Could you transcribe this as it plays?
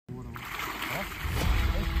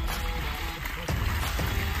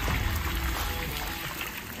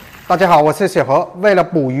大家好，我是小何。为了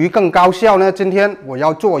捕鱼更高效呢，今天我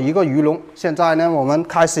要做一个鱼笼。现在呢，我们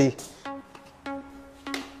开始。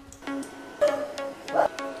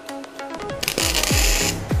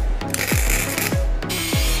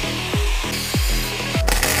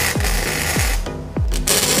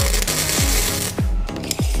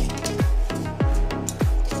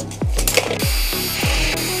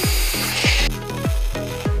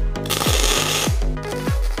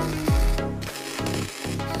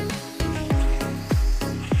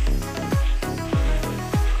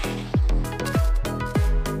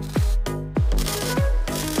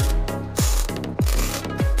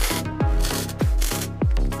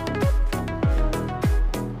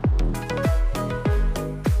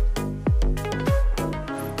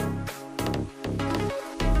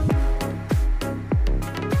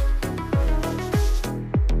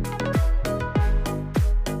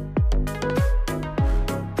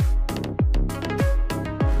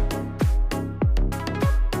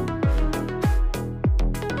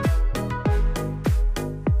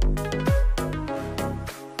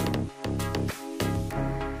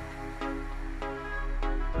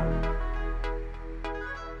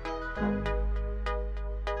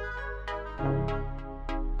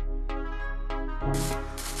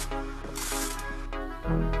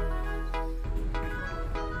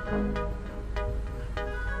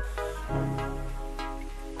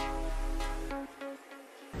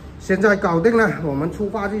现在搞定了，我们出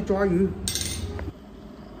发去抓鱼。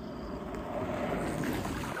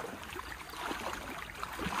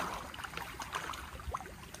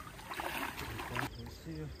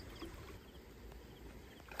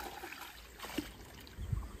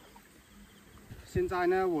现在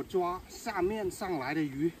呢，我抓下面上来的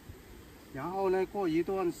鱼，然后呢，过一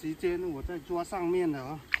段时间我再抓上面的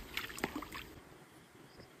啊。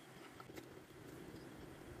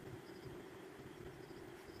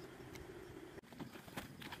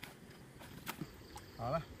好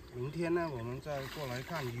了，明天呢，我们再过来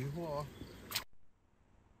看鱼货哦。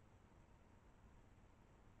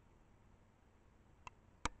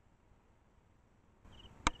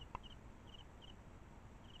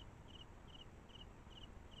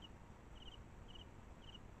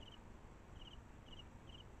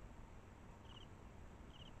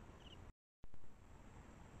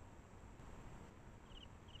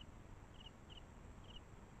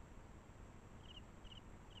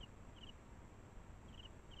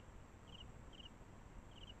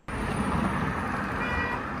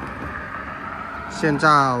现在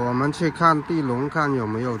我们去看地笼，看有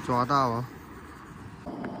没有抓到哦。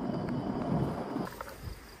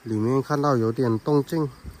里面看到有点动静。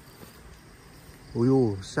哎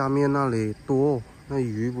呦，下面那里多，那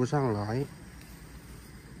鱼不上来。哎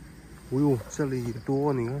呦，这里也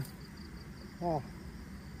多，你看。哦，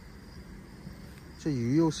这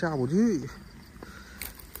鱼又下不去。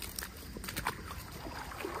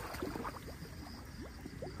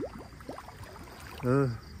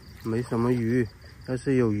没什么鱼。要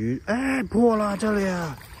是有鱼，哎，破了这里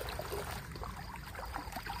啊！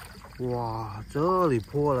哇，这里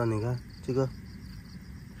破了，你看这个，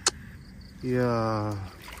呀，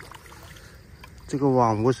这个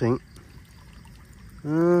网不行，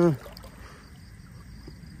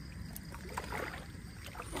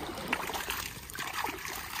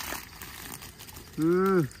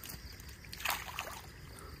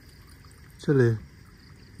这里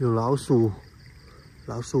有老鼠，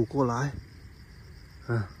老鼠过来。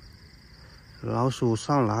老鼠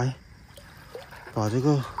上来，把这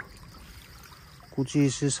个估计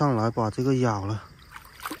是上来把这个咬了。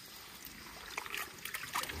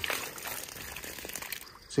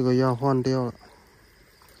这个要换掉了。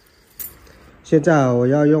现在我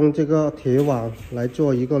要用这个铁网来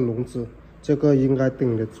做一个笼子，这个应该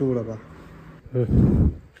顶得住了吧？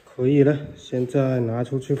可以了，现在拿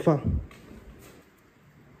出去放。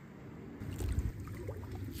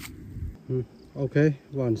OK，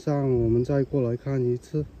 晚上我们再过来看一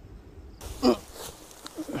次。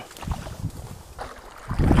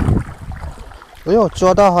哎呦，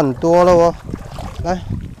抓到很多了哦！来，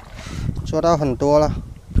抓到很多了。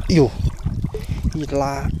哎呦，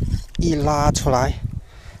一拉出来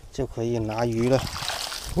就可以拿鱼了。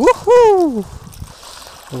呜呼！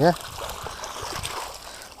你看，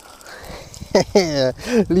嘿嘿，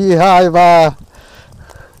厉害吧？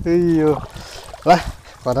哎呦，来。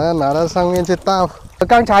把它拿到上面去倒。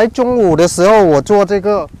刚才中午的时候我做这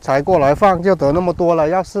个才过来放就得那么多了，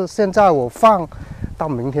要是现在我放到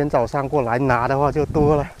明天早上过来拿的话就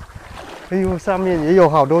多了。哎呦，上面也有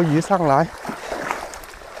好多鱼上来。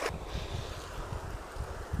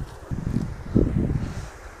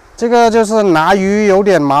这个就是拿鱼有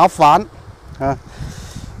点麻烦啊，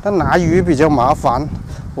但拿鱼比较麻烦，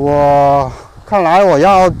看来我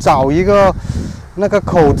要找一个那个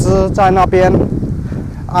口子在那边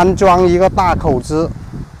安装一个大口子，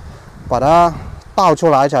把它倒出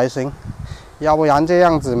来才行，要不然这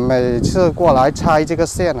样子每次过来拆这个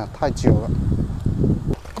线啊，太久了。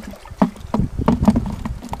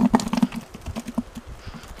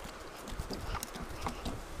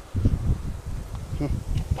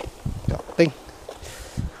搞定。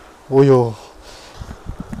哦呦，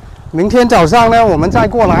明天早上呢，我们再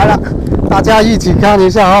过来了，大家一起看一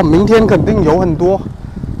下啊！明天肯定有很多。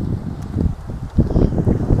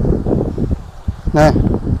来，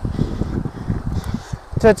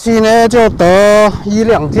这期呢就得1、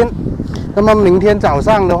2斤，那么明天早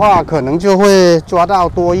上的话，可能就会抓到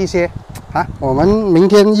多一些啊！我们明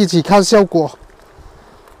天一起看效果。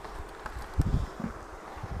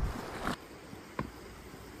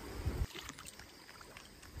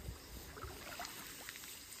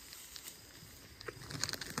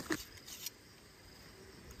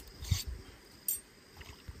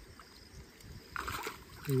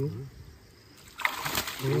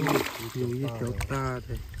有一条大的，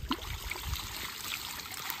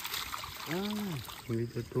鱼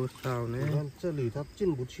的多少呢？你看这里它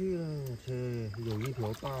进不去了，有一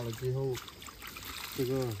条大了之后，这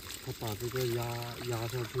个它把这个压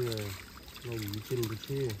下去了，那鱼进不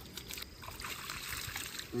去。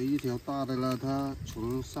所以一条大的了，它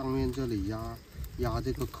从上面这里压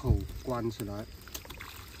这个口关起来。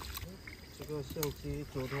这个相机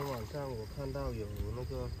昨天晚上我看到有那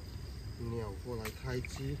个鸟过来开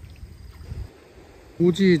机，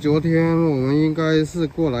估计昨天我们应该是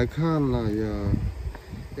过来看了呀。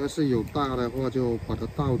要是有大的话，就把它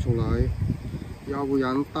倒出来；要不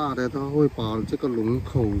然大的它会把这个龙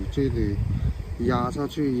口这里压下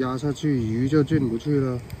去，鱼就进不去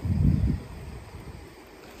了。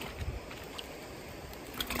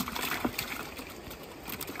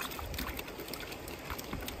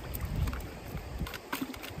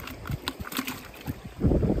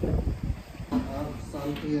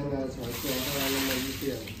3天呢才抓到那么一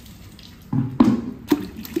点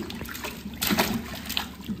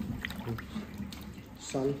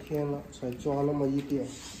，3天了才抓那么一点。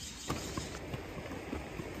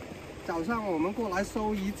早上我们过来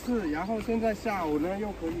收一次，然后现在下午呢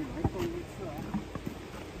又可以来收一次啊。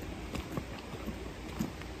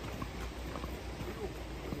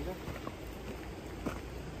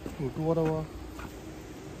挺多的哦，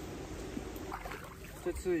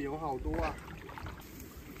这次有好多啊。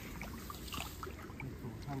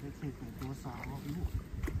看这次捕多少啊？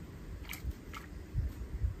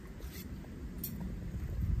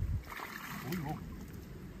哦呦，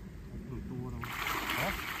挺多的啊！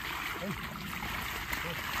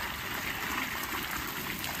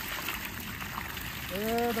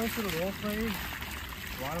都是罗非，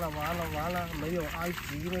完了，没有埃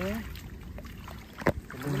及的呢？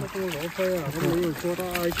怎么那么多罗非啊？都没有捉到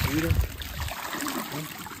埃及的。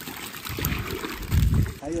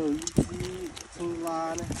还有一只青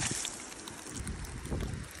蛙呢，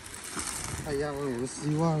太让人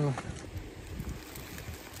失望了。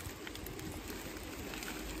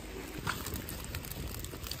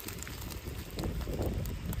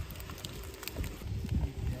1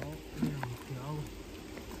条、2条、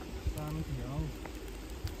3条、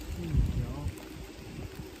4条、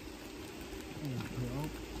5条。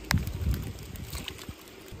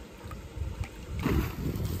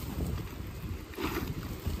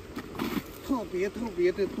特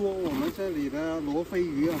别的多，我们这里的罗非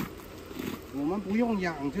鱼啊，我们不用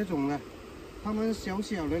养这种的，它们小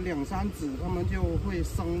小的2、3只，它们就会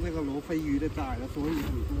生这个罗非鱼的崽了，所以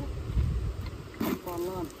很多泛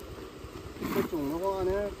滥。这种的话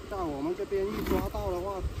呢，在我们这边一抓到的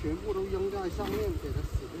话，全部都扔在上面，给它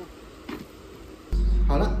死掉。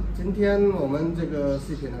好了，今天我们这个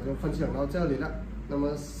视频呢就分享到这里了，那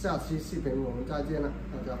么下期视频我们再见了，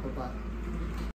大家拜拜。